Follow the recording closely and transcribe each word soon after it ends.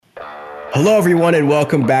Hello, everyone, and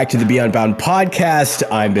welcome back to the Be Unbound podcast.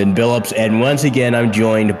 I'm Ben Billups, and once again, I'm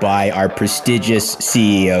joined by our prestigious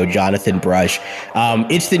CEO, Jonathan Brush.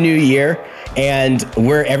 It's the new year, and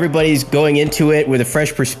everybody's going into it with a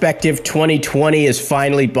fresh perspective. 2020 is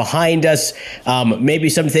finally behind us. Maybe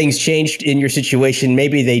some things changed in your situation,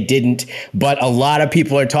 maybe they didn't, but a lot of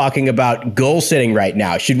people are talking about goal setting right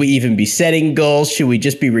now. Should we even be setting goals? Should we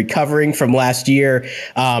just be recovering from last year?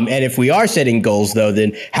 And if we are setting goals, though,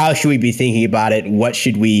 then how should we be thinking about it? What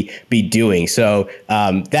should we be doing? So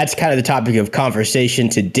that's kind of the topic of conversation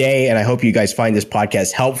today, and I hope you guys find this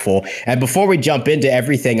podcast helpful. And before we jump into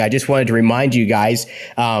everything, I just wanted to remind you guys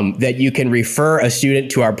that you can refer a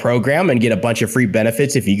student to our program and get a bunch of free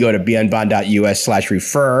benefits if you go to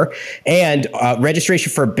beunbound.us/refer. And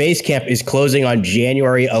registration for Basecamp is closing on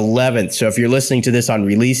January 11th. So if you're listening to this on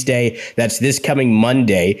release day, that's this coming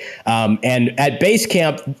Monday. And at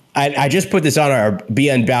Basecamp, I just put this on our Be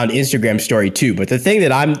Unbound Instagram story too, but the thing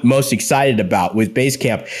that I'm most excited about with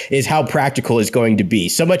Basecamp is how practical it's going to be.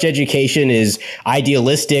 So much education is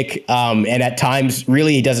idealistic and at times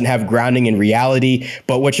really doesn't have grounding in reality,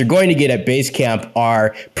 but what you're going to get at Basecamp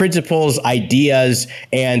are principles, ideas,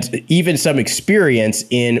 and even some experience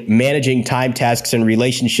in managing time, tasks, and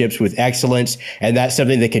relationships with excellence, and that's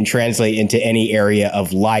something that can translate into any area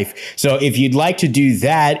of life. So if you'd like to do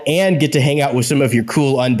that and get to hang out with some of your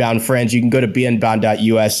cool Unbound friends, you can go to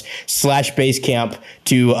beunbound.us/Basecamp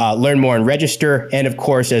to learn more and register. And of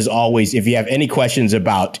course, as always, if you have any questions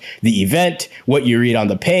about the event, what you read on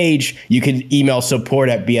the page, you can email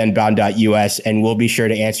support@beunbound.us and we'll be sure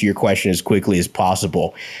to answer your question as quickly as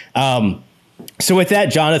possible. So with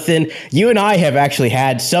that, Jonathan, you and I have actually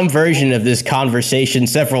had some version of this conversation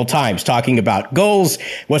several times, talking about goals,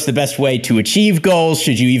 what's the best way to achieve goals,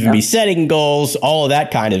 should you even be setting goals, all of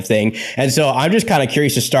that kind of thing. And so I'm just kind of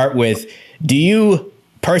curious to start with, do you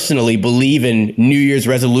personally believe in New Year's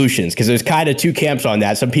resolutions? Because there's kind of two camps on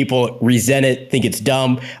that. Some people resent it, think it's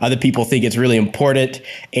dumb. Other people think it's really important.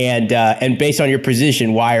 And based on your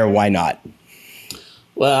position, why or why not?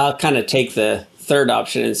 Well, I'll kind of take the third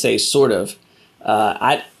option and say sort of.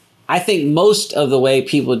 I think most of the way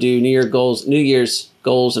people do New Year's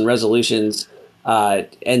goals and resolutions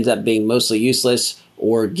ends up being mostly useless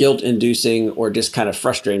or guilt-inducing or just kind of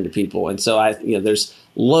frustrating to people. And so there's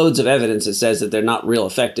loads of evidence that says that they're not real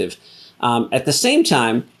effective. At the same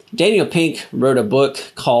time, Daniel Pink wrote a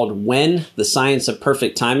book called When: The Science of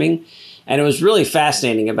Perfect Timing, and it was really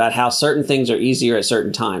fascinating about how certain things are easier at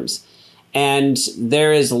certain times. And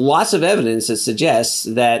there is lots of evidence that suggests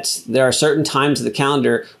that there are certain times of the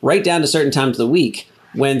calendar, right down to certain times of the week,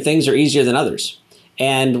 when things are easier than others.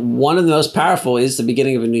 And one of the most powerful is the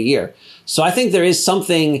beginning of a new year. So I think there is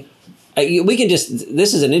something,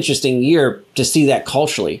 this is an interesting year to see that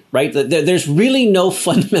culturally, right? There's really no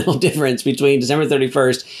fundamental difference between December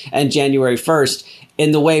 31st and January 1st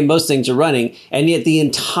in the way most things are running. And yet the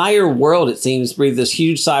entire world, it seems, breathed this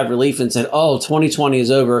huge sigh of relief and said, oh, 2020 is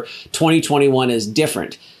over. 2021 is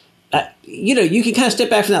different. You can kind of step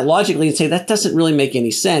back from that logically and say that doesn't really make any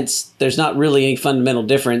sense. There's not really any fundamental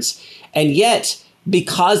difference. And yet,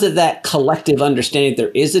 because of that collective understanding there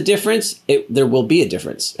is a difference, there will be a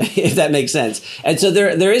difference, if that makes sense. And so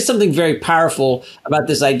there is something very powerful about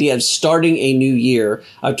this idea of starting a new year,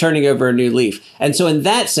 of turning over a new leaf. And so in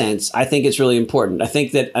that sense, I think it's really important. I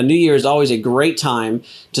think that a new year is always a great time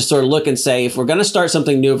to sort of look and say, if we're going to start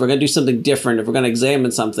something new, if we're going to do something different, if we're going to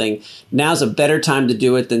examine something, now's a better time to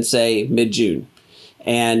do it than, say, mid-June.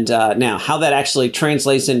 And now how that actually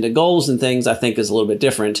translates into goals and things, I think is a little bit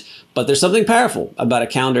different. But there's something powerful about a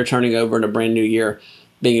calendar turning over and a brand new year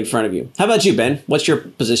being in front of you. How about you, Ben? What's your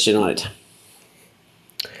position on it?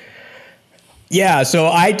 Yeah, so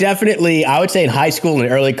I would say in high school and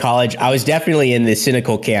early college, I was definitely in the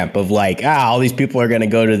cynical camp of like, all these people are going to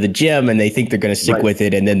go to the gym and they think they're going to stick with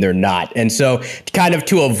it and then they're not. And so kind of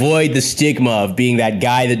to avoid the stigma of being that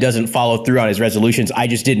guy that doesn't follow through on his resolutions, I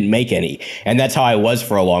just didn't make any. And that's how I was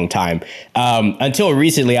for a long time. Until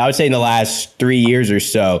recently, I would say in the last 3 years or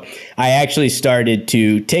so, I actually started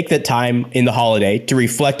to take the time in the holiday to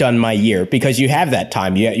reflect on my year, because you have that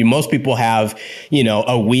time. Most people have,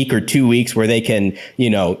 a week or 2 weeks where they can,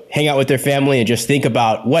 hang out with their family and just think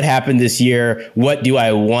about what happened this year. What do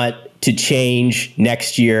I want to change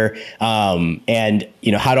next year? And,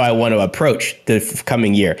 how do I want to approach the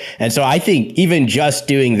coming year? And so I think even just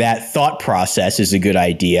doing that thought process is a good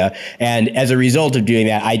idea. And as a result of doing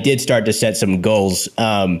that, I did start to set some goals.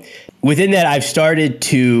 Within that, I've started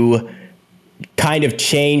to kind of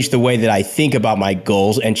change the way that I think about my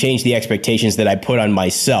goals and change the expectations that I put on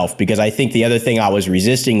myself. Because I think the other thing I was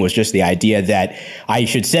resisting was just the idea that I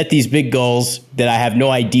should set these big goals that I have no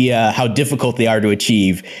idea how difficult they are to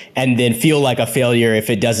achieve and then feel like a failure if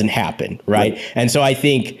it doesn't happen, right? And so I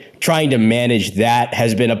think trying to manage that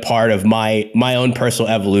has been a part of my own personal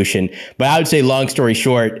evolution. But I would say, long story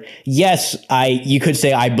short, yes, you could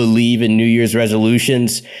say I believe in New Year's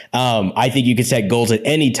resolutions. I think you could set goals at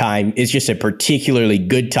any time. It's just a particularly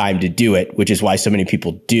good time to do it, which is why so many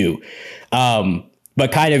people do.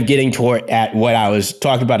 But kind of getting toward at what I was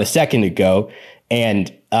talking about a second ago,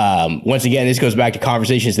 and once again, this goes back to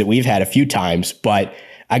conversations that we've had a few times, but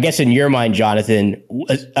I guess in your mind, Jonathan,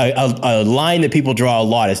 a line that people draw a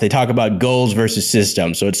lot is they talk about goals versus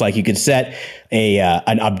systems. So it's like you can set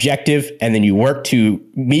an objective and then you work to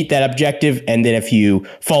meet that objective. And then if you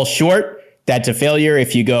fall short, that's a failure.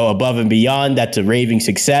 If you go above and beyond, that's a raving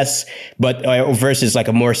success. But versus like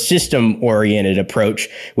a more system oriented approach,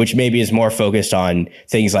 which maybe is more focused on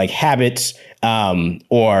things like habits,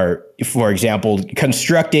 or, for example,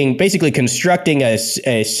 constructing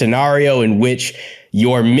a scenario in which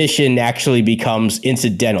your mission actually becomes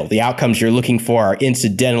incidental. The outcomes you're looking for are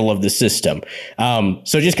incidental of the system.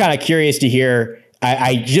 So just kind of curious to hear,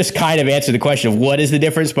 I just kind of answered the question of what is the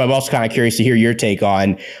difference, but I'm also kind of curious to hear your take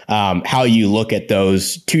on how you look at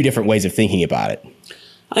those two different ways of thinking about it.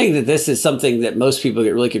 I think that this is something that most people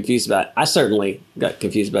get really confused about. I certainly got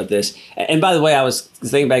confused about this. And by the way, I was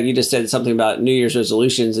thinking back, you just said something about New Year's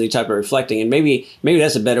resolutions and you type of reflecting. And maybe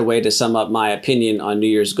that's a better way to sum up my opinion on New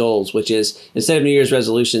Year's goals, which is instead of New Year's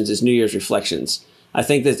resolutions, is New Year's reflections. I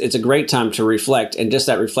think that it's a great time to reflect. And just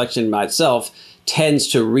that reflection by itself tends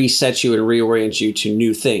to reset you and reorient you to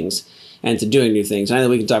new things and to doing new things. And I know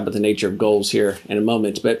we can talk about the nature of goals here in a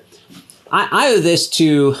moment, but I owe this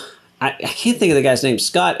to... I can't think of the guy's name.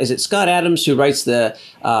 Scott, is it Scott Adams who writes the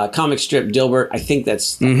comic strip Dilbert? I think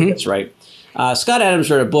that's right. Scott Adams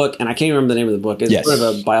wrote a book, and I can't remember the name of the book. It's sort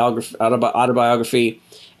of a autobiography.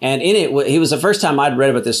 And in it, it was the first time I'd read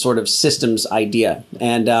about this sort of systems idea.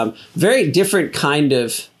 And very different kind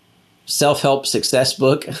of self-help success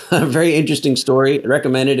book. A very interesting story. I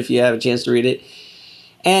recommend it if you have a chance to read it.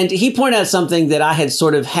 And he pointed out something that I had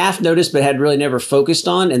sort of half noticed but had really never focused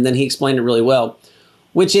on, and then he explained it really well,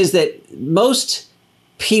 which is that most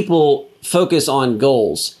people focus on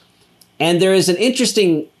goals. And there is an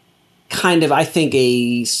interesting kind of, I think,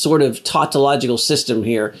 a sort of tautological system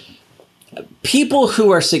here. People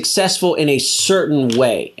who are successful in a certain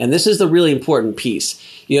way, and this is the really important piece,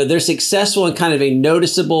 they're successful in kind of a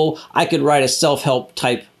noticeable, I could write a self-help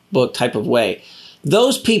type book type of way.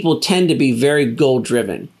 Those people tend to be very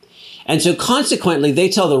goal-driven. And so consequently, they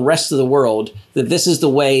tell the rest of the world that this is the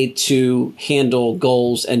way to handle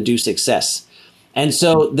goals and do success. And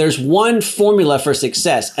so there's one formula for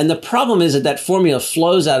success. And the problem is that formula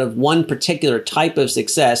flows out of one particular type of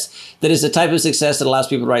success that is the type of success that allows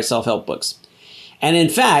people to write self-help books. And in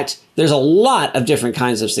fact, there's a lot of different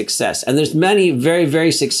kinds of success. And there's many very,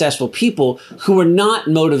 very successful people who are not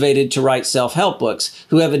motivated to write self-help books,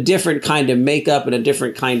 who have a different kind of makeup and a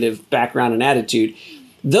different kind of background and attitude.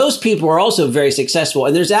 Those people are also very successful,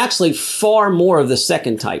 and there's actually far more of the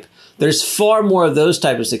second type. There's far more of those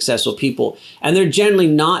type of successful people, and they're generally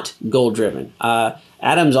not goal-driven.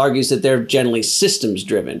 Adams argues that they're generally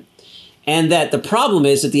systems-driven, and that the problem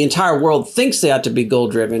is that the entire world thinks they ought to be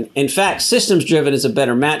goal-driven. In fact, systems-driven is a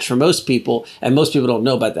better match for most people, and most people don't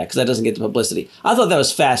know about that because that doesn't get the publicity. I thought that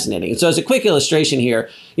was fascinating. And so as a quick illustration here,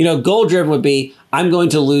 goal-driven would be, I'm going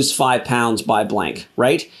to lose 5 pounds by blank,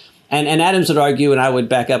 right? And Adams would argue, and I would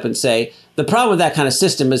back up and say, the problem with that kind of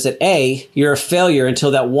system is that A, you're a failure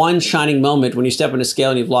until that one shining moment when you step on a scale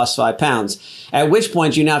and you've lost 5 pounds, at which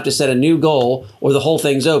point you now have to set a new goal or the whole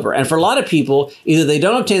thing's over. And for a lot of people, either they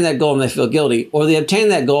don't obtain that goal and they feel guilty, or they obtain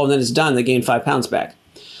that goal and then it's done, they gain 5 pounds back.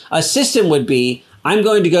 A system would be, I'm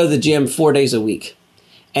going to go to the gym 4 days a week,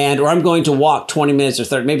 or I'm going to walk 20 minutes or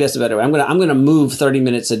 30, maybe that's a better way. I'm going to move 30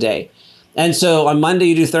 minutes a day. And so on Monday,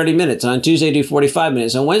 you do 30 minutes. On Tuesday, you do 45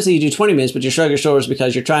 minutes. On Wednesday, you do 20 minutes, but you shrug your shoulders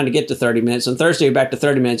because you're trying to get to 30 minutes. On Thursday, you're back to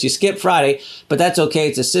 30 minutes. You skip Friday, but that's okay.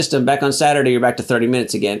 It's a system. Back on Saturday, you're back to 30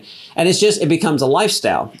 minutes again. And it becomes a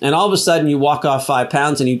lifestyle. And all of a sudden, you walk off 5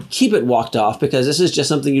 pounds and you keep it walked off because this is just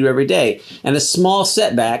something you do every day. And a small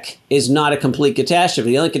setback is not a complete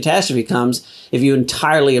catastrophe. The only catastrophe comes if you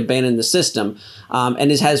entirely abandon the system. And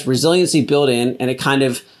it has resiliency built in, and it kind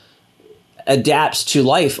of adapts to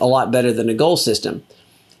life a lot better than a goal system.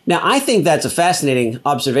 Now, I think that's a fascinating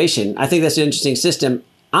observation. I think that's an interesting system.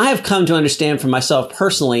 I have come to understand for myself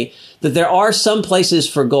personally that there are some places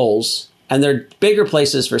for goals and there are bigger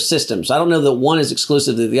places for systems. I don't know that one is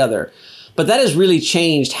exclusive to the other. But that has really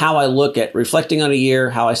changed how I look at reflecting on a year,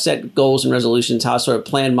 how I set goals and resolutions, how I sort of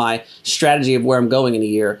plan my strategy of where I'm going in a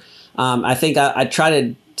year. I think I try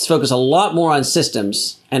to focus a lot more on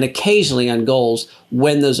systems and occasionally on goals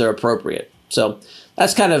when those are appropriate. So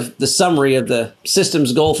that's kind of the summary of the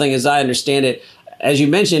systems goal thing as I understand it. As you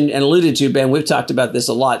mentioned and alluded to, Ben, we've talked about this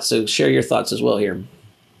a lot. So share your thoughts as well here.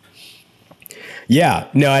 Yeah,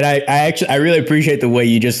 no, and I really appreciate the way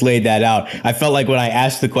you just laid that out. I felt like when I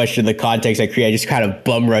asked the question, the context I created, I just kind of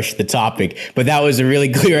bum rushed the topic, but that was a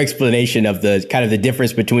really clear explanation of the kind of the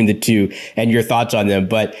difference between the two and your thoughts on them.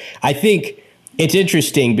 But I think it's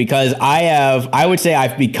interesting because I would say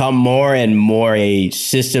I've become more and more a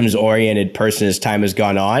systems oriented person as time has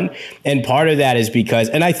gone on. And part of that is because,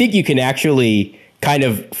 and I think you can actually kind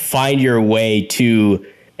of find your way to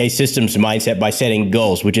a systems mindset by setting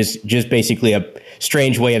goals, which is just basically a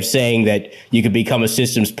strange way of saying that you could become a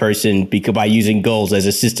systems person by using goals as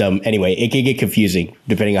a system. Anyway, it can get confusing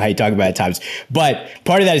depending on how you talk about it at times. But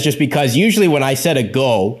part of that is just because usually when I set a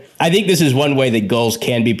goal, I think this is one way that goals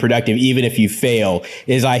can be productive, even if you fail,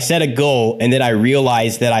 is I set a goal and then I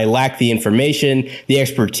realize that I lack the information, the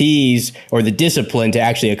expertise, or the discipline to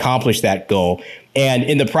actually accomplish that goal. And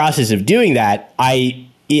in the process of doing that, I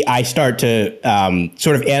start to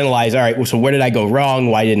sort of analyze, all right, so where did I go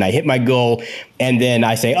wrong? Why didn't I hit my goal? And then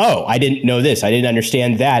I say, oh, I didn't know this. I didn't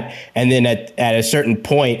understand that. And then at a certain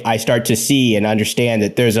point, I start to see and understand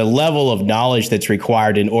that there's a level of knowledge that's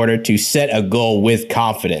required in order to set a goal with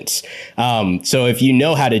confidence. So if you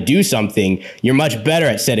know how to do something, you're much better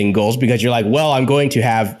at setting goals because you're like, well, I'm going to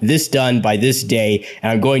have this done by this day,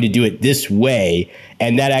 and I'm going to do it this way.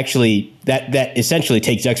 And that actually, that essentially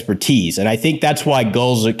takes expertise. And I think that's why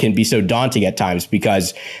goals can be so daunting at times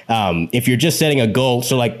because if you're just setting a goal,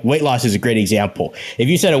 so like weight loss is a great example. If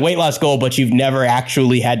you set a weight loss goal, but you've never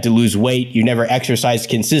actually had to lose weight, you never exercised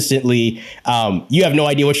consistently, you have no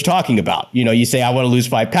idea what you're talking about. You know, you say, I want to lose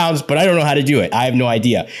 5 pounds, but I don't know how to do it. I have no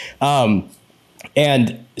idea.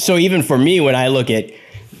 And so even for me, when I look at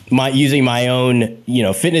using my own,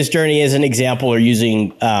 fitness journey as an example, or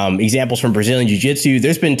using examples from Brazilian Jiu-Jitsu,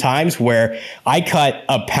 there's been times where I cut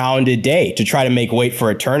a pound a day to try to make weight for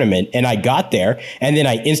a tournament, and I got there, and then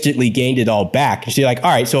I instantly gained it all back. So you're like,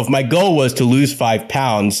 all right, so if my goal was to lose 5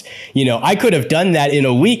 pounds, I could have done that in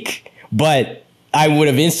a week, but I would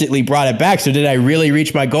have instantly brought it back. So did I really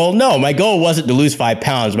reach my goal? No, my goal wasn't to lose 5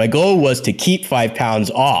 pounds. My goal was to keep 5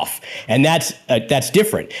 pounds off. And that's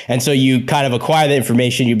different. And so you kind of acquire the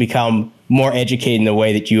information, you become more educated in the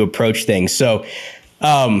way that you approach things. So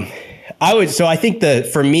I think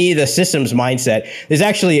for me, the systems mindset is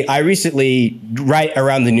actually, I recently, right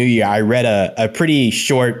around the new year, I read a pretty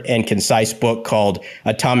short and concise book called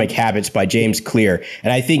Atomic Habits by James Clear.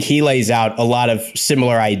 And I think he lays out a lot of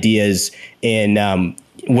similar ideas in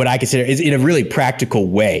what I consider is in a really practical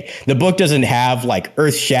way. The book doesn't have like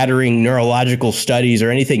earth-shattering neurological studies or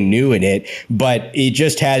anything new in it, but it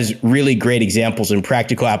just has really great examples and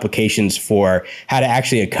practical applications for how to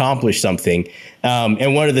actually accomplish something.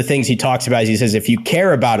 And one of the things he talks about is he says, if you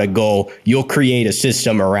care about a goal, you'll create a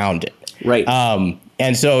system around it. Right.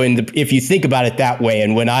 And so if you think about it that way,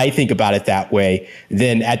 and when I think about it that way,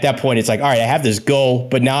 then at that point, it's like, all right, I have this goal,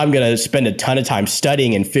 but now I'm going to spend a ton of time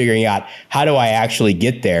studying and figuring out how do I actually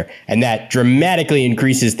get there? And that dramatically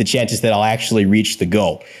increases the chances that I'll actually reach the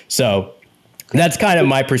goal. So that's kind of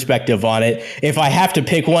my perspective on it. If I have to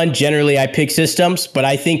pick one, generally I pick systems, but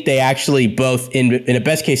I think they actually both, in a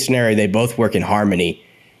best case scenario, they both work in harmony.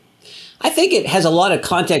 I think it has a lot of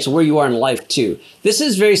context where you are in life, too. This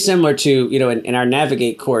is very similar to, in our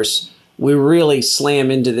Navigate course, we really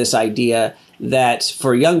slam into this idea that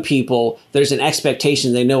for young people, there's an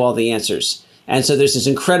expectation they know all the answers. And so there's this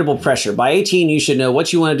incredible pressure. By 18, you should know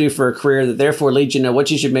what you want to do for a career that therefore leads you to know what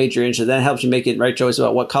you should major in. So that helps you make the right choice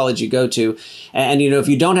about what college you go to. And if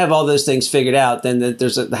you don't have all those things figured out, then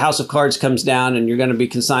the house of cards comes down and you're going to be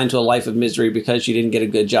consigned to a life of misery because you didn't get a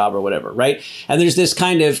good job or whatever, right? And there's this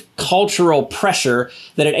kind of cultural pressure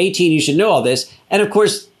that at 18, you should know all this. And of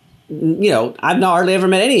course, I've not hardly ever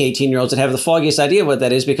met any 18-year-olds that have the foggiest idea what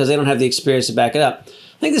that is because they don't have the experience to back it up.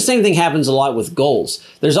 I think the same thing happens a lot with goals.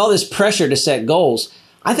 There's all this pressure to set goals.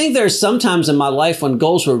 I think there are some times in my life when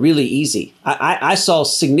goals were really easy. I saw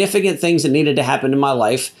significant things that needed to happen in my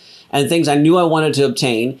life and things I knew I wanted to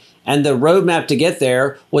obtain. And the roadmap to get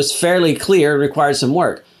there was fairly clear and required some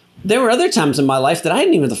work. There were other times in my life that I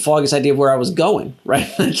didn't even have the foggiest idea of where I was going, right?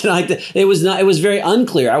 It was very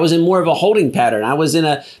unclear. I was in more of a holding pattern. I was in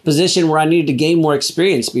a position where I needed to gain more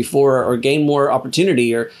experience before, or gain more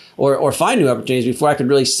opportunity or find new opportunities before I could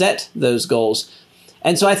really set those goals.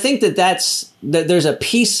 And so I think that there's a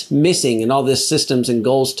piece missing in all this systems and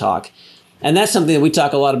goals talk. And that's something that we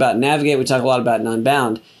talk a lot about in Navigate. We talk a lot about in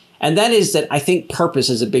Unbound. And that is that I think purpose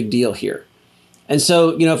is a big deal here. And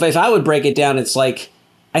so, if I would break it down, it's like,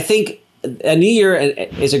 I think a new year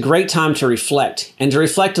is a great time to reflect and to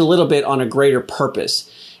reflect a little bit on a greater purpose.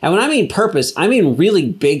 And when I mean purpose, I mean really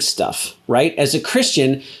big stuff, right? As a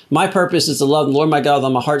Christian, my purpose is to love the Lord my God with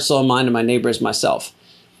all my heart, soul, and mind, and my neighbor as myself.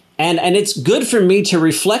 And it's good for me to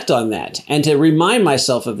reflect on that and to remind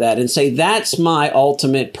myself of that and say, that's my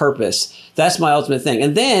ultimate purpose. That's my ultimate thing.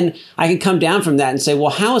 And then I can come down from that and say,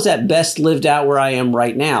 well, how is that best lived out where I am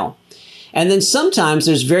right now? And then sometimes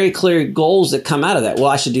there's very clear goals that come out of that. Well,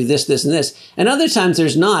 I should do this, this, and this. And other times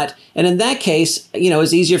there's not. And in that case,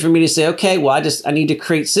 it's easier for me to say, okay, well, I need to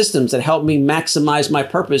create systems that help me maximize my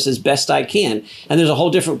purpose as best I can. And there's a whole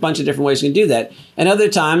bunch of different ways you can do that. And other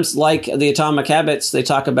times, like the Atomic Habits, they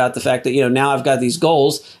talk about the fact that, now I've got these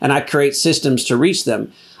goals and I create systems to reach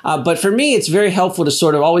them. But for me, it's very helpful to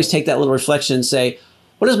sort of always take that little reflection and say,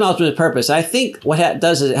 what is my ultimate purpose? I think what it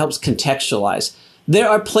does is it helps contextualize. There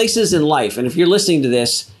are places in life, and if you're listening to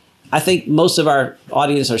this, I think most of our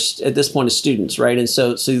audience are at this point is students, right? And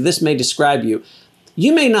so this may describe you.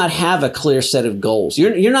 You may not have a clear set of goals.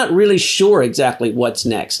 You're not really sure exactly what's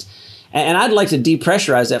next. And I'd like to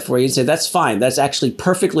depressurize that for you and say, that's fine. That's actually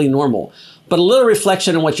perfectly normal. But a little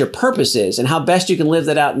reflection on what your purpose is and how best you can live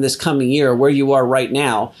that out in this coming year, where you are right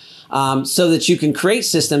now, so that you can create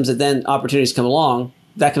systems that then opportunities come along,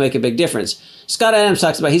 that can make a big difference. Scott Adams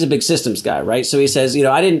talks about, he's a big systems guy, right? So he says,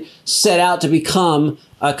 I didn't set out to become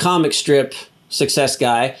a comic strip success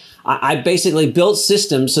guy. I basically built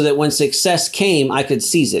systems so that when success came, I could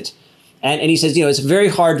seize it. And he says, it's very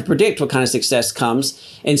hard to predict what kind of success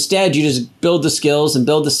comes. Instead, you just build the skills and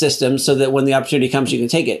build the systems so that when the opportunity comes, you can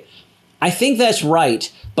take it. I think that's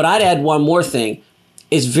right. But I'd add one more thing.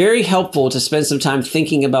 It's very helpful to spend some time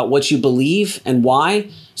thinking about what you believe and why,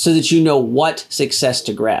 so that you know what success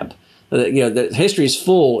to grab. The history is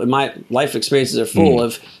full, and my life experiences are full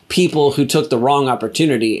of people who took the wrong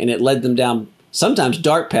opportunity and it led them down sometimes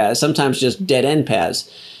dark paths, sometimes just dead end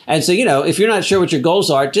paths. And so, if you're not sure what your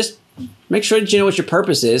goals are, just make sure that you know what your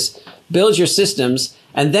purpose is, build your systems,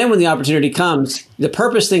 and then when the opportunity comes, the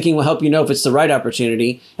purpose thinking will help you know if it's the right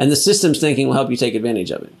opportunity, and the systems thinking will help you take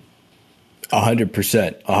advantage of it.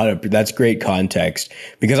 100%. That's great context,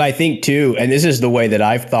 because I think too, and this is the way that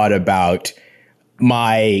I've thought about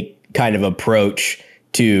my kind of approach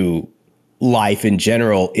to life in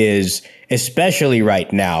general, is especially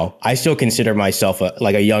right now, I still consider myself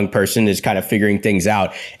like a young person is kind of figuring things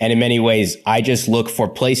out. And in many ways, I just look for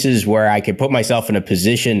places where I can put myself in a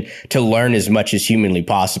position to learn as much as humanly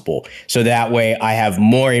possible. So that way I have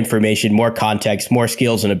more information, more context, more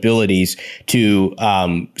skills and abilities to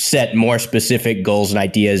set more specific goals and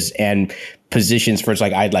ideas and positions for, it's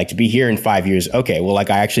like, I'd like to be here in 5 years. Okay, well, like,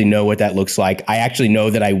 I actually know what that looks like. I actually know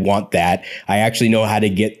that I want that. I actually know how to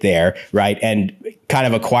get there, right? And kind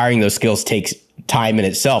of acquiring those skills takes time in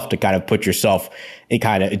itself to kind of put yourself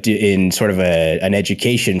in sort of an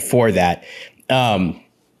education for that. And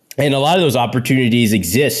a lot of those opportunities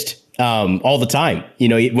exist all the time,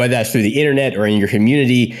 whether that's through the internet or in your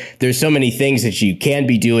community. There's so many things that you can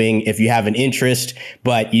be doing if you have an interest,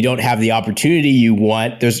 but you don't have the opportunity you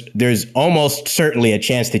want. There's almost certainly a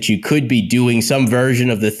chance that you could be doing some version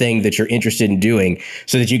of the thing that you're interested in doing,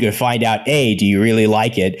 so that you can find out, A, do you really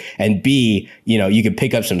like it? And B, you can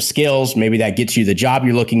pick up some skills. Maybe that gets you the job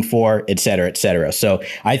you're looking for, et cetera, et cetera. So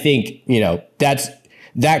I think,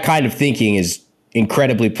 that kind of thinking is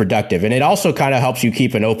incredibly productive. And it also kind of helps you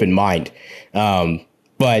keep an open mind.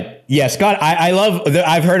 But yeah, Scott,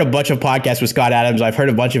 I've heard a bunch of podcasts with Scott Adams. I've heard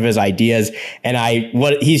a bunch of his ideas, and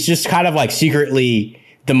he's just kind of like secretly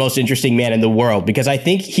the most interesting man in the world, because I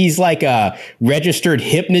think he's like a registered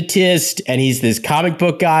hypnotist, and he's this comic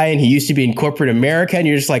book guy, and he used to be in corporate America. And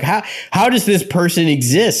you're just like, how does this person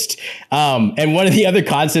exist? And one of the other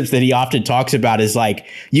concepts that he often talks about is like,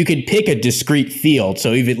 you could pick a discrete field.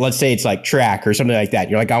 So even, let's say it's like track or something like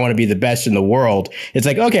that. You're like, I want to be the best in the world. It's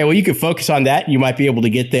like, okay, well, you could focus on that. You might be able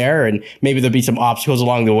to get there, and maybe there'll be some obstacles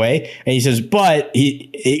along the way. And he says, but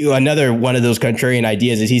another one of those contrarian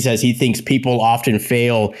ideas is, he says he thinks people often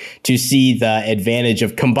fail to see the advantage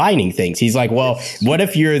of combining things. He's like, well, what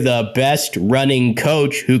if you're the best running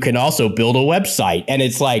coach who can also build a website? And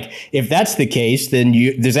it's like, if that's the case, then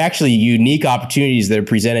there's actually unique opportunities that are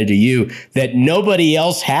presented to you that nobody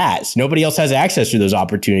else has. Nobody else has access to those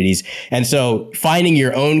opportunities. And so finding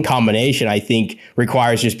your own combination, I think,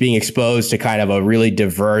 requires just being exposed to kind of a really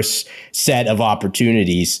diverse set of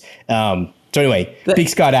opportunities. So anyway, big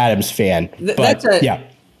Scott Adams fan.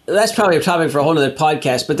 That's probably a topic for a whole other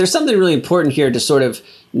podcast, but there's something really important here to sort of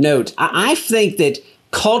note. I think that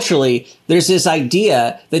culturally, there's this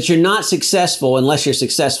idea that you're not successful unless you're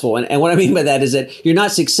successful. And what I mean by that is that you're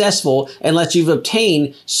not successful unless you've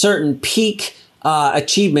obtained certain peak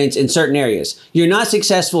achievements in certain areas. You're not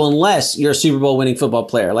successful unless you're a Super Bowl winning football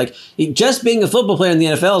player. Like, just being a football player in the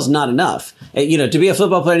NFL is not enough. To be a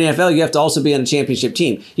football player in the NFL, you have to also be on a championship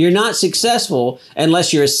team. You're not successful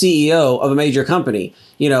unless you're a CEO of a major company.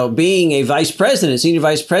 Being a vice president, senior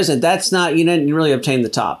vice president, that's not, you didn't really obtain the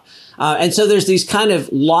top. And so there's these kind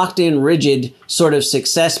of locked in, rigid sort of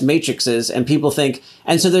success matrices, and people think,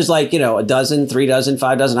 and so there's like, a dozen, 3 dozen,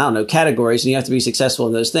 5 dozen, I don't know, categories, and you have to be successful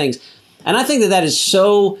in those things. And I think that is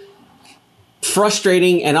so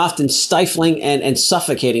frustrating and often stifling and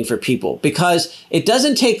suffocating for people, because it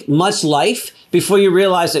doesn't take much life before you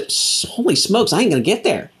realize that, holy smokes, I ain't going to get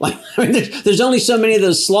there. There's only so many of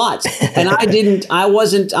those slots, and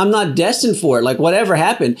I'm not destined for it, like whatever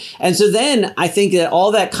happened. And so then I think that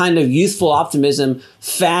all that kind of youthful optimism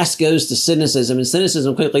fast goes to cynicism, and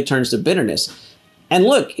cynicism quickly turns to bitterness. And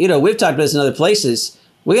look, we've talked about this in other places.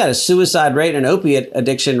 We got a suicide rate and opiate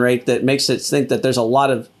addiction rate that makes us think that there's a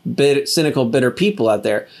lot of cynical, bitter people out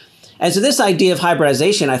there. And so this idea of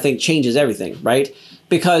hybridization, I think, changes everything, right?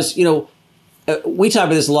 Because, we talk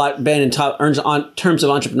about this a lot, Ben, in terms of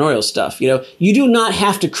entrepreneurial stuff. You do not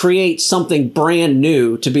have to create something brand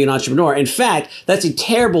new to be an entrepreneur. In fact, that's a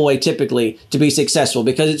terrible way typically to be successful,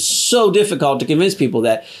 because it's so difficult to convince people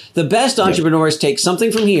that the best entrepreneurs take something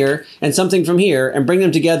from here and something from here and bring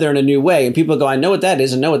them together in a new way. And people go, I know what that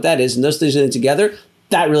is, and know what that is, and those things together,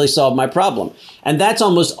 that really solved my problem. And that's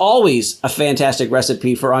almost always a fantastic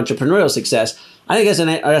recipe for entrepreneurial success. I think that's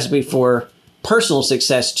a recipe for personal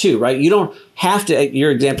success too, right? You don't have to.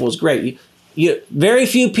 Your example is great. Very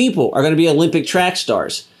few people are going to be Olympic track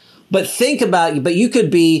stars, but you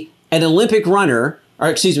could be an Olympic runner,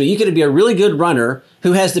 you could be a really good runner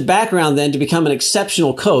who has the background then to become an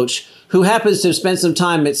exceptional coach, who happens to have spent some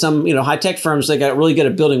time at some, high-tech firms that got really good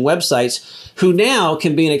at building websites, who now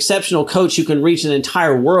can be an exceptional coach who can reach an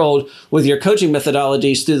entire world with your coaching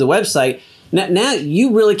methodologies through the website. Now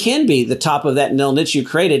you really can be the top of that little niche you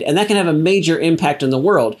created, and that can have a major impact on the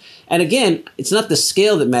world. And again, it's not the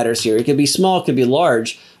scale that matters here. It could be small, it could be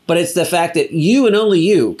large, but it's the fact that you and only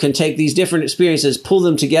you can take these different experiences, pull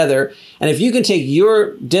them together. And if you can take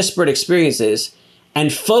your disparate experiences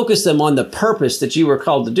and focus them on the purpose that you were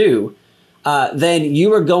called to do, then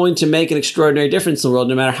you are going to make an extraordinary difference in the world,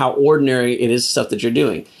 no matter how ordinary it is, stuff that you're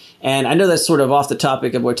doing. And I know that's sort of off the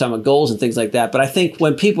topic of we're talking about goals and things like that. But I think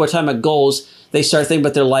when people are talking about goals, they start thinking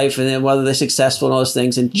about their life and then whether they're successful and all those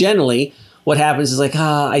things. And generally what happens is like,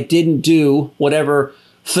 I didn't do whatever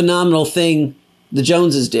phenomenal thing the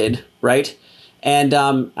Joneses did, right? And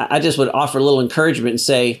I just would offer a little encouragement and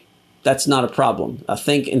say, that's not a problem.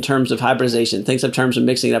 Think in terms of hybridization, think in terms of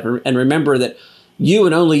mixing it up, and remember that you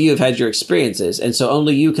and only you have had your experiences, and so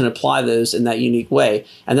only you can apply those in that unique way.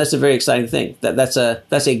 And that's a very exciting thing. That's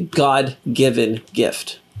a God-given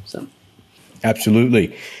gift. So,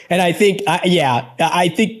 absolutely. And I think,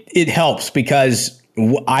 I think it helps because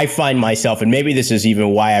I find myself, and maybe this is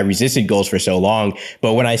even why I resisted goals for so long,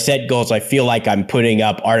 but when I set goals, I feel like I'm putting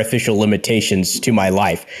up artificial limitations to my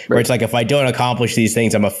life, where it's like, if I don't accomplish these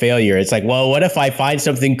things, I'm a failure. It's like, well, what if I find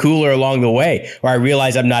something cooler along the way, or I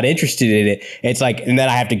realize I'm not interested in it? It's like, and then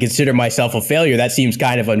I have to consider myself a failure. That seems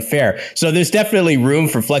kind of unfair. So there's definitely room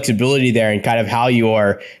for flexibility there and kind of how you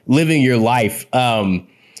are living your life. And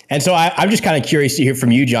so I'm just kind of curious to hear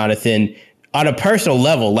from you, Jonathan. On a personal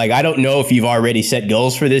level, like, I don't know if you've already set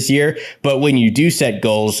goals for this year, but when you do set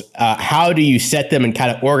goals, how do you set them and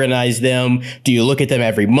kind of organize them? Do you look at them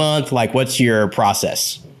every month? Like, what's your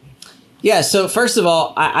process? Yeah. So first of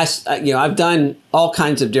all, I've done all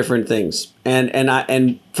kinds of different things,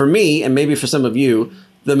 and for me, and maybe for some of you,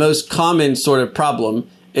 the most common sort of problem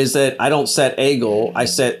is that I don't set a goal. I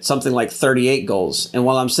set something like 38 goals. And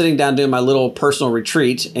while I'm sitting down doing my little personal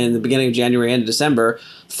retreat in the beginning of January, end of December,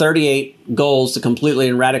 38 goals to completely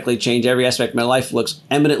and radically change every aspect of my life looks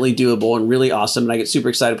eminently doable and really awesome. And I get super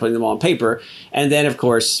excited putting them all on paper. And then, of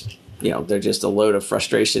course, they're just a load of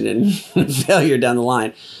frustration and failure down the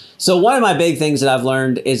line. So one of my big things that I've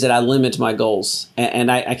learned is that I limit my goals. And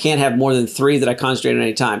I can't have more than 3 that I concentrate on at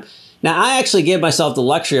any time. Now, I actually give myself the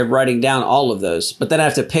luxury of writing down all of those, but then I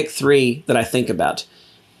have to pick 3 that I think about.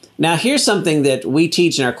 Now, here's something that we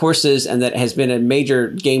teach in our courses and that has been a major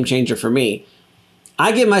game changer for me.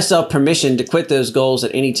 I give myself permission to quit those goals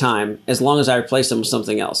at any time as long as I replace them with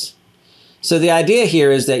something else. So the idea here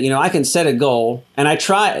is that, I can set a goal, and I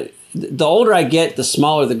try, the older I get, the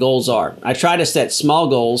smaller the goals are. I try to set small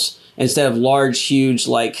goals instead of large, huge,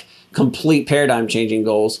 like complete paradigm changing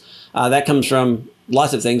goals. That comes from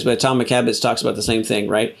lots of things, but Atomic Habits talks about the same thing,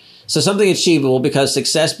 right? So something achievable, because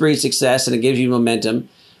success breeds success and it gives you momentum.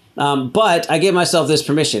 But I give myself this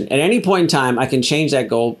permission. At any point in time, I can change that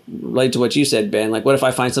goal related to what you said, Ben. Like, what if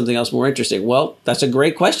I find something else more interesting? Well, that's a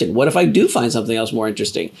great question. What if I do find something else more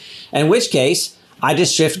interesting? In which case, I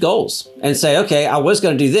just shift goals and say, okay, I was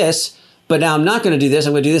going to do this, but now I'm not going to do this.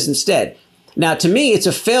 I'm going to do this instead. Now, to me, it's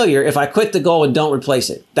a failure if I quit the goal and don't replace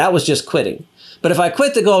it. That was just quitting. But if I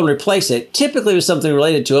quit the goal and replace it, typically with something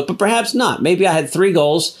related to it, but perhaps not. Maybe I had 3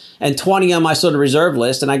 goals and 20 on my sort of reserve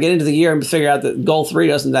list, and I get into the year and figure out that goal 3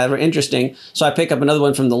 doesn't that interesting, so I pick up another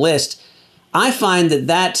one from the list. I find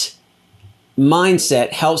that mindset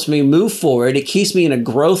helps me move forward. It keeps me in a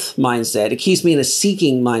growth mindset. It keeps me in a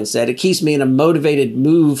seeking mindset. It keeps me in a motivated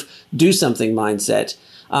move, do something mindset.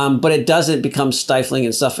 But it doesn't become stifling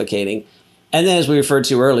and suffocating. And then, as we referred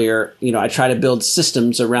to earlier, I try to build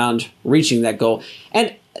systems around reaching that goal.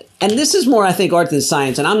 And this is more, I think, art than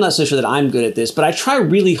science. And I'm not so sure that I'm good at this, but I try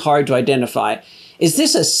really hard to identify, is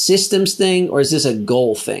this a systems thing or is this a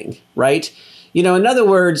goal thing, right? In other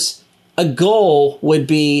words, a goal would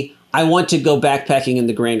be, I want to go backpacking in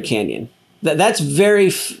the Grand Canyon. That's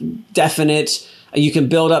very definite. You can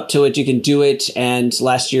build up to it. You can do it. And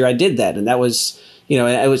last year I did that. And that was,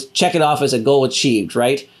 I was check it off as a goal achieved,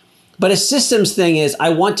 right? But a systems thing is, I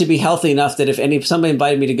want to be healthy enough that if somebody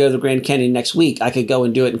invited me to go to the Grand Canyon next week, I could go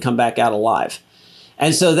and do it and come back out alive.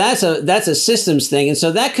 And so that's a systems thing. And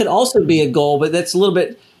so that could also be a goal, but that's a little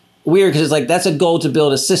bit weird because it's like, that's a goal to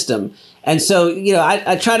build a system. And so,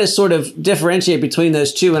 I try to sort of differentiate between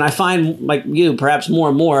those two. And I find, like you, perhaps more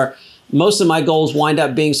and more, most of my goals wind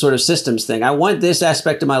up being sort of systems thing. I want this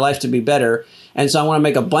aspect of my life to be better. And so I want to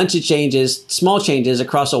make a bunch of changes, small changes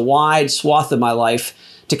across a wide swath of my life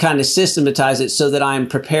to kind of systematize it so that I'm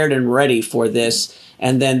prepared and ready for this.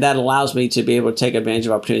 And then that allows me to be able to take advantage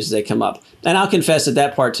of opportunities as they come up. And I'll confess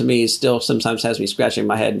that part to me still sometimes has me scratching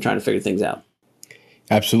my head and trying to figure things out.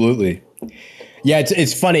 Absolutely. Yeah,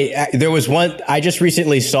 it's funny. There was one, I just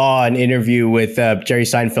recently saw an interview with Jerry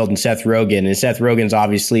Seinfeld and Seth Rogen. And Seth Rogen's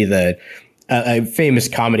obviously a famous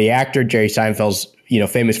comedy actor. Jerry Seinfeld's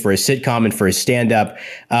famous for his sitcom and for his stand-up.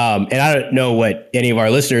 And I don't know what any of our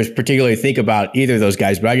listeners particularly think about either of those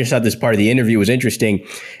guys, but I just thought this part of the interview was interesting.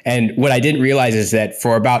 And what I didn't realize is that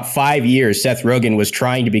for about 5 years, Seth Rogen was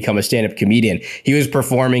trying to become a stand-up comedian. He was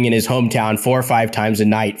performing in his hometown 4 or 5 times a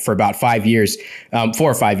night for about 5 years, 4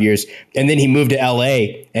 or 5 years. And then he moved to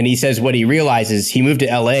LA, and he says what he realizes, he moved to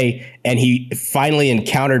LA and he finally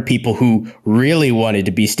encountered people who really wanted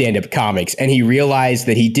to be stand-up comics. And he realized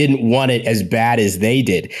that he didn't want it as bad as they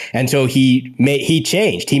did. And so he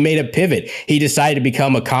changed. He made a pivot. He decided to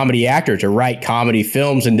become a comedy actor, to write comedy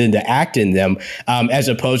films and then to act in them, as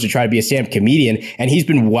opposed to try to be a stand-up comedian. And he's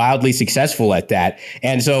been wildly successful at that.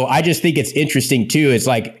 And so I just think it's interesting too. It's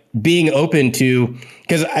like being open to,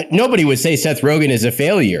 because nobody would say Seth Rogen is a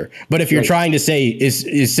failure. But if you're trying to say,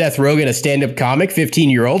 is Seth Rogen a stand-up comic?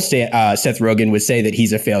 15-year-old Seth Rogen would say that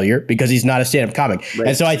he's a failure because he's not a stand-up comic. Right.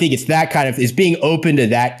 And so I think it's that kind of, is being open to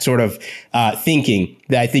that sort of thinking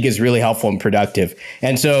that I think is really helpful and productive.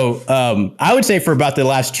 And so I would say for about the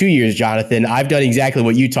last 2 years, Jonathan, I've done exactly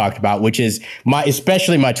what you talked about, which is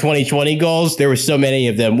especially my 2020 goals. There were so many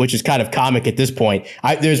of them, which is kind of comic at this point.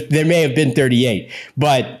 There may have been 38,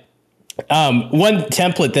 but one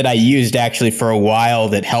template that I used actually for a while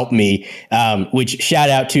that helped me, which shout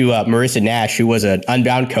out to Marissa Nash, who was an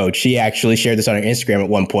Unbound coach. She actually shared this on her Instagram at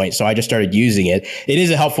one point. So I just started using it. It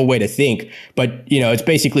is a helpful way to think, but it's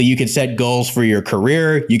basically, you could set goals for your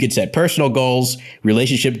career. You could set personal goals,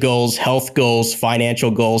 relationship goals, health goals,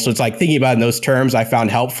 financial goals. So it's like thinking about it in those terms I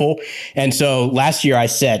found helpful. And so last year I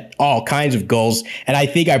set all kinds of goals, and I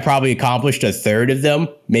think I probably accomplished a third of them,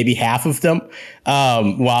 maybe half of them,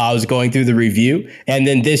 while I was going through the review. And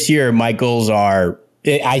then this year, my goals are,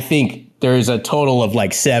 I think there's a total of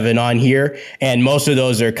like 7 on here. And most of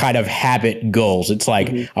those are kind of habit goals. It's like,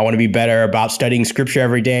 I want to be better about studying scripture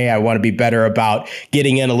every day. I want to be better about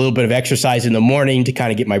getting in a little bit of exercise in the morning to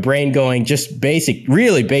kind of get my brain going. Just basic,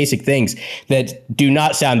 really basic things that do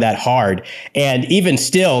not sound that hard. And even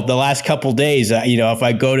still, the last couple days, if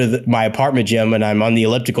I go to my apartment gym and I'm on the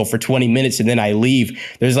elliptical for 20 minutes and then I leave,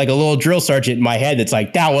 there's like a little drill sergeant in my head that's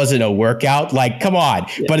like, that wasn't a workout. Like, come on.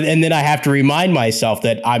 Yeah. And then I have to remind myself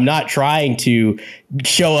that I'm not trying to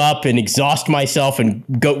show up and exhaust myself and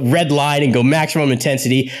go red line and go maximum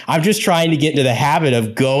intensity. I'm just trying to get into the habit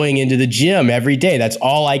of going into the gym every day. That's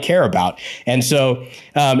all I care about. And so,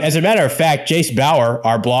 as a matter of fact, Jace Bauer,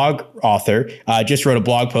 our blog author, just wrote a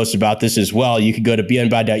blog post about this as well. You could go to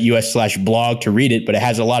beunbound.us/blog to read it, but it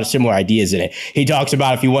has a lot of similar ideas in it. He talks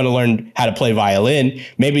about if you want to learn how to play violin,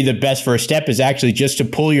 maybe the best first step is actually just to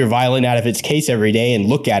pull your violin out of its case every day and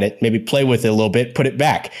look at it, maybe play with it a little bit, put it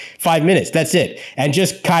back. 5 minutes, that's it. And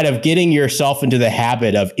just kind of getting yourself into the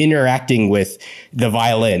habit of interacting with the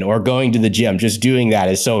violin or going to the gym, just doing that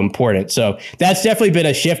is so important. So that's definitely been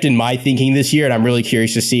a shift in my thinking this year, and I'm really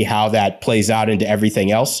curious to see how that plays out into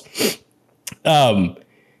everything else.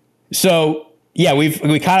 So yeah,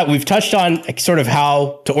 we've touched on sort of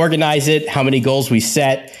how to organize it, how many goals we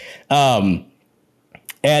set,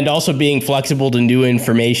 and also being flexible to new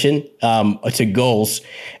information, to goals.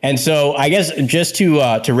 And so I guess just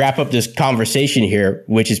to wrap up this conversation here,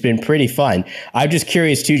 which has been pretty fun, I'm just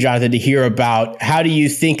curious too, Jonathan, to hear about how do you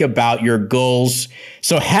think about your goals?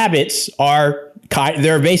 So habits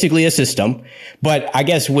they're basically a system, but I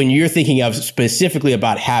guess when you're thinking of specifically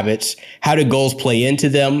about habits, how do goals play into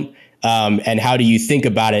them? And how do you think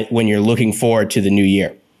about it when you're looking forward to the new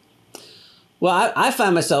year? Well, I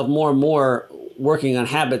find myself more and more working on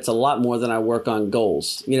habits a lot more than I work on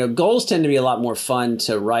goals. Goals tend to be a lot more fun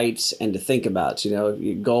to write and to think about.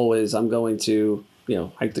 Your goal is I'm going to,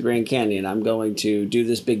 hike the Grand Canyon. I'm going to do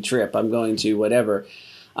this big trip. I'm going to whatever.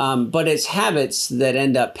 But it's habits that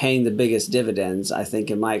end up paying the biggest dividends, I think,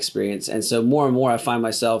 in my experience. And so more and more I find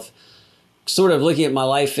myself sort of looking at my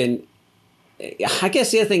life. And I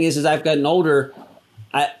guess the other thing is as I've gotten older,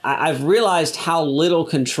 I've realized how little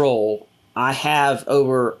control I have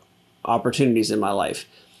over opportunities in my life.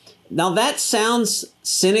 Now that sounds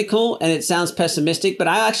cynical and it sounds pessimistic, but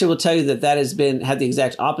I actually will tell you that has had the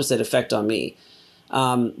exact opposite effect on me.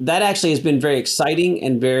 That actually has been very exciting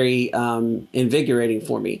and very invigorating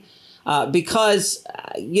for me because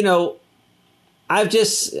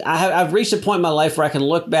I've reached a point in my life where I can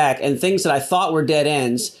look back and things that I thought were dead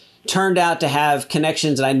ends turned out to have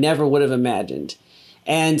connections that I never would have imagined.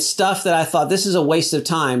 And stuff that I thought this is a waste of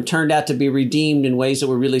time turned out to be redeemed in ways that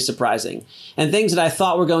were really surprising. And things that I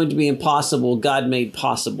thought were going to be impossible, God made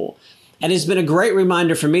possible. And it's been a great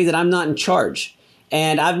reminder for me that I'm not in charge.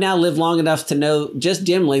 And I've now lived long enough to know just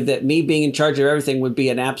dimly that me being in charge of everything would be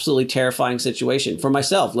an absolutely terrifying situation for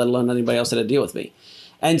myself, let alone anybody else that had to deal with me.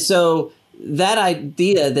 And so that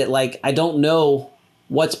idea that I don't know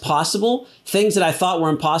what's possible, things that I thought were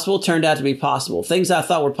impossible turned out to be possible. Things that I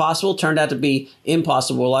thought were possible turned out to be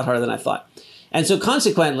impossible, a lot harder than I thought. And so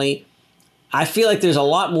consequently, I feel like there's a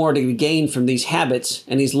lot more to be gained from these habits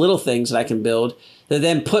and these little things that I can build that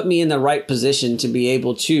then put me in the right position to be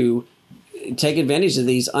able to take advantage of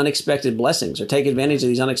these unexpected blessings or take advantage of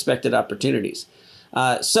these unexpected opportunities.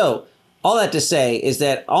 So all that to say is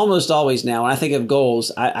that almost always now, when I think of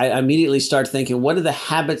goals, I immediately start thinking, what are the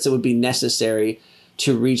habits that would be necessary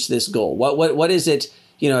to reach this goal? What is it,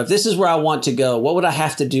 if this is where I want to go, what would I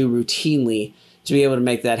have to do routinely to be able to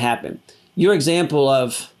make that happen? Your example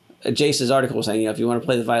of Jace's article saying, if you want to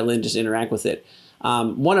play the violin, just interact with it.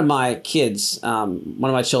 One of my kids, one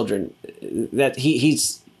of my children, that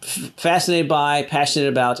he's fascinated by, passionate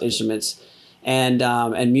about instruments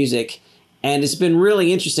and music. And it's been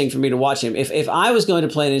really interesting for me to watch him. If I was going to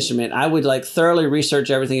play an instrument, I would thoroughly research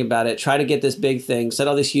everything about it, try to get this big thing, set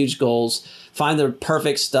all these huge goals, find the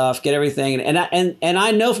perfect stuff, get everything. And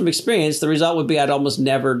I know from experience, the result would be I'd almost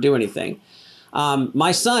never do anything.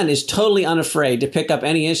 My son is totally unafraid to pick up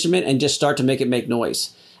any instrument and just start to make it make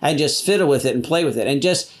noise and just fiddle with it and play with it.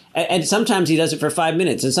 And sometimes he does it for 5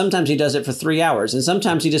 minutes, and sometimes he does it for 3 hours, and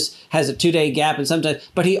sometimes he just has a 2-day gap,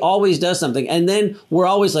 but he always does something. And then we're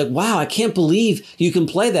always like, wow, I can't believe you can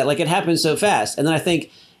play that. It happened so fast. And then I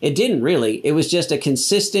think it didn't really. It was just a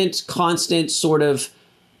consistent, constant sort of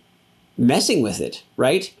messing with it,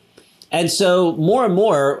 right? And so more and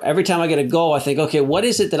more, every time I get a goal, I think, okay, what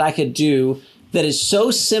is it that I could do that is so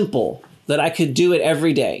simple that I could do it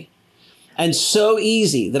every day and so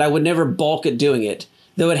easy that I would never balk at doing it,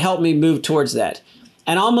 that would help me move towards that.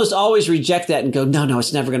 And almost always reject that and go, no,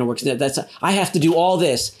 it's never going to work. I have to do all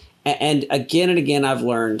this. And again, I've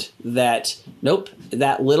learned that, nope,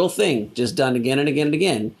 that little thing just done again and again and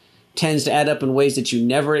again tends to add up in ways that you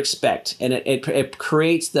never expect. And it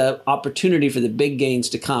creates the opportunity for the big gains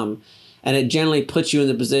to come. And it generally puts you in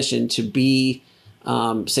the position to be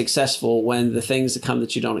successful when the things that come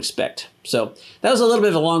that you don't expect. So that was a little bit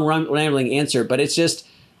of a long rambling answer, but it's just,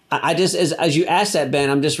 as you asked that, Ben,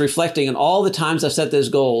 I'm just reflecting on all the times I've set those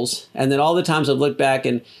goals and then all the times I've looked back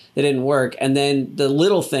and they didn't work. And then the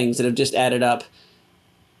little things that have just added up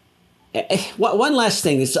one last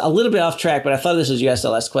thing. It's a little bit off track, but I thought this was you asked the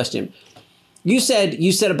last question. You said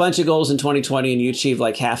you set a bunch of goals in 2020 and you achieved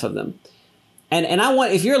like half of them. And I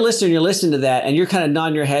want, if you're a listener and you're listening to that and you're kind of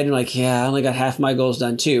nodding your head and like, yeah, I only got half my goals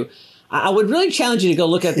done too. I would really challenge you to go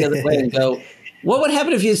look at the other plan and go, what would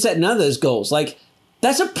happen if you set none of those goals? Like,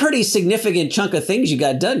 that's a pretty significant chunk of things you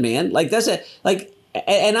got done, man. Like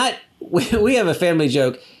we have a family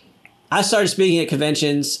joke. I started speaking at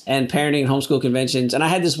conventions and parenting and homeschool conventions, and I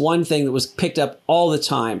had this one thing that was picked up all the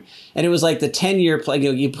time, and it was like the 10-year plan.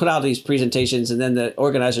 You put out these presentations, and then the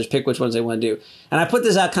organizers pick which ones they want to do. And I put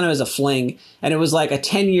this out kind of as a fling, and it was like a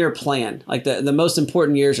 10-year plan, like the most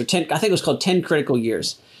important years, or 10. I think it was called 10 critical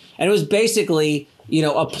years, and it was basically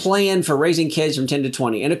a plan for raising kids from 10 to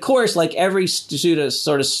 20. And of course, like every student,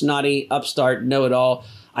 sort of snotty upstart know-it-all,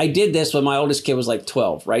 I did this when my oldest kid was like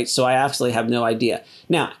 12, right? So I absolutely have no idea.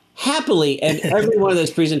 Now, happily, and every one of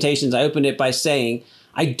those presentations, I opened it by saying,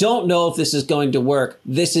 I don't know if this is going to work.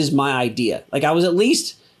 This is my idea. Like, I was at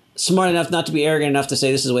least smart enough not to be arrogant enough to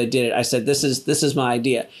say this is the way I did it. I said, this is my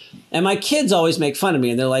idea. And my kids always make fun of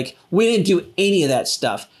me, and they're like, we didn't do any of that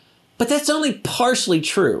stuff. But that's only partially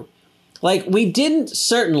true. Like, we didn't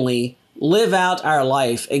certainly live out our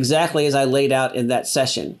life exactly as I laid out in that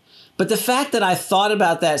session. But the fact that I thought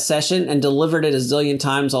about that session and delivered it a zillion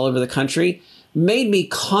times all over the country made me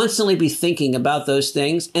constantly be thinking about those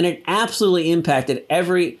things. And it absolutely impacted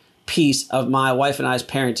every piece of my wife and I's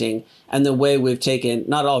parenting and the way we've taken,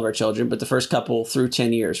 not all of our children, but the first couple through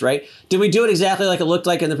 10 years, right? Did we do it exactly like it looked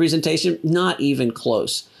like in the presentation? Not even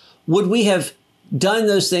close. Would we have done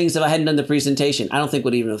those things if I hadn't done the presentation? I don't think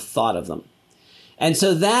we'd even have thought of them. And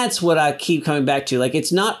so that's what I keep coming back to. Like,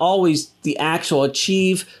 it's not always the actual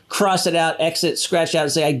achieve, cross it out, exit, scratch out,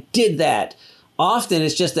 and say, I did that. Often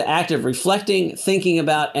it's just the act of reflecting, thinking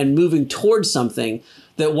about, and moving towards something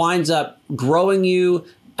that winds up growing you,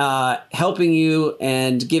 helping you,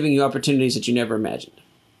 and giving you opportunities that you never imagined.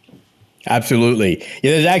 Absolutely.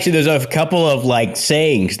 Yeah, there's a couple of like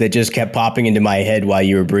sayings that just kept popping into my head while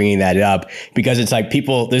you were bringing that up, because it's like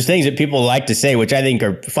there's things that people like to say, which I think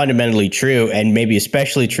are fundamentally true, and maybe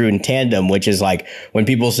especially true in tandem, which is like when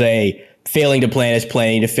people say failing to plan is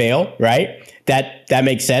planning to fail, right? That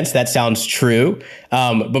makes sense. That sounds true.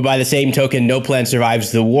 But by the same token, no plan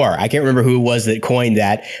survives the war. I can't remember who it was that coined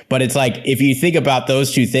that, but it's like, if you think about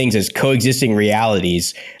those two things as coexisting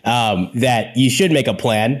realities, that you should make a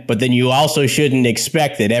plan, but then you also shouldn't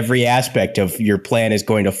expect that every aspect of your plan is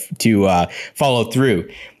going to follow through.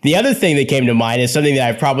 The other thing that came to mind is something that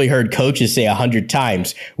I've probably heard coaches say 100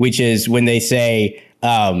 times, which is when they say,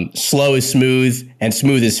 slow is smooth and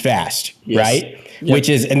smooth is fast, yes. Right?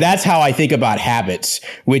 Yep. And that's how I think about habits,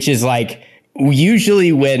 which is like,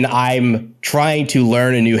 usually when I'm trying to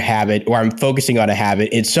learn a new habit or I'm focusing on a habit,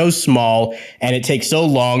 it's so small and it takes so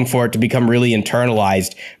long for it to become really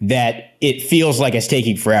internalized that it feels like it's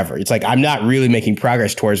taking forever. It's like, I'm not really making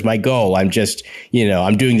progress towards my goal. I'm just,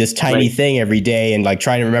 I'm doing this tiny thing every day and like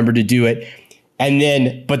trying to remember to do it. And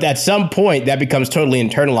then, but at some point that becomes totally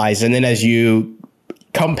internalized. And then as you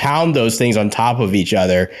compound those things on top of each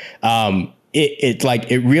other,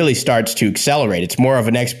 it really starts to accelerate. It's more of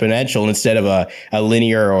an exponential instead of a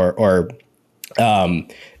linear or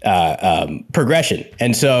progression.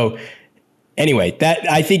 And so anyway,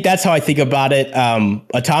 I think that's how I think about it.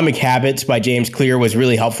 Atomic Habits by James Clear was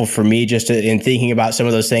really helpful for me just in thinking about some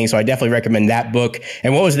of those things. So I definitely recommend that book.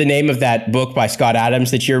 And what was the name of that book by Scott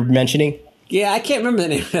Adams that you're mentioning? Yeah, I can't remember the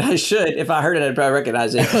name. I should. If I heard it, I'd probably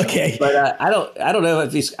recognize it. Okay. But I don't know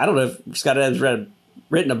if Scott Adams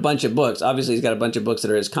written a bunch of books. Obviously, he's got a bunch of books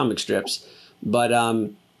that are his comic strips. But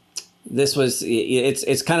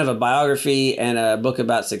it's kind of a biography and a book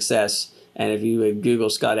about success. And if you would Google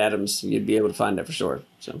Scott Adams, you'd be able to find it for sure.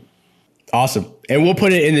 So. Awesome. And we'll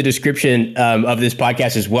put it in the description of this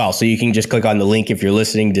podcast as well. So you can just click on the link if you're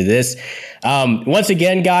listening to this. Once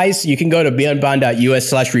again, guys, you can go to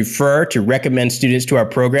beunbound.us/refer to recommend students to our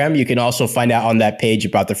program. You can also find out on that page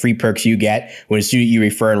about the free perks you get when a student you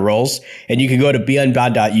refer enrolls. And you can go to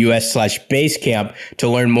beunbound.us/basecamp to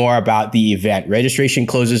learn more about the event. Registration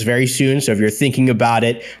closes very soon. So if you're thinking about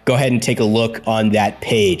it, go ahead and take a look on that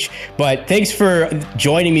page. But thanks for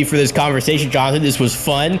joining me for this conversation, Jonathan. This was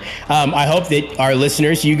fun. I hope that our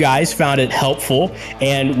listeners, you guys, found it helpful,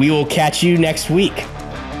 and we will catch you next week.